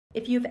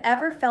If you've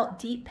ever felt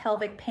deep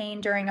pelvic pain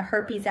during a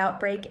herpes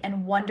outbreak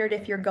and wondered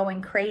if you're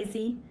going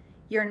crazy,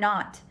 you're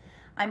not.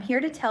 I'm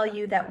here to tell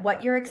you that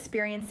what you're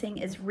experiencing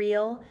is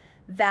real,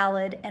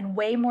 valid, and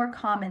way more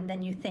common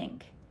than you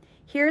think.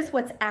 Here's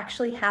what's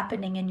actually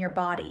happening in your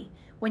body.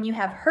 When you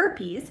have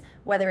herpes,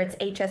 whether it's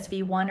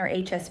HSV1 or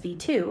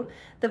HSV2,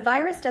 the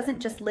virus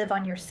doesn't just live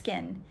on your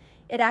skin.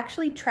 It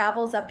actually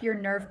travels up your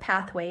nerve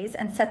pathways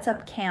and sets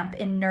up camp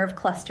in nerve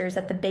clusters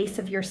at the base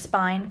of your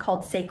spine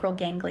called sacral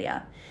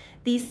ganglia.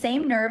 These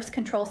same nerves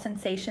control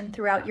sensation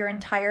throughout your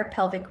entire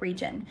pelvic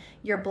region,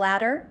 your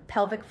bladder,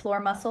 pelvic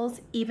floor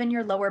muscles, even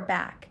your lower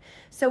back.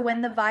 So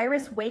when the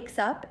virus wakes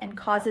up and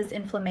causes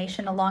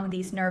inflammation along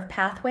these nerve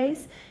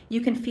pathways, you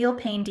can feel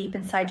pain deep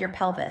inside your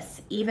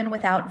pelvis, even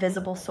without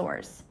visible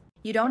sores.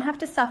 You don't have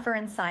to suffer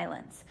in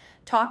silence.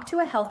 Talk to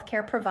a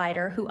healthcare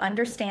provider who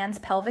understands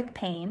pelvic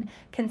pain,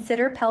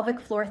 consider pelvic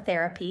floor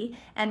therapy,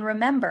 and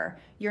remember,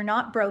 you're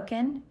not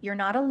broken, you're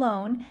not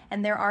alone,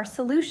 and there are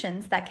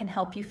solutions that can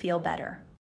help you feel better.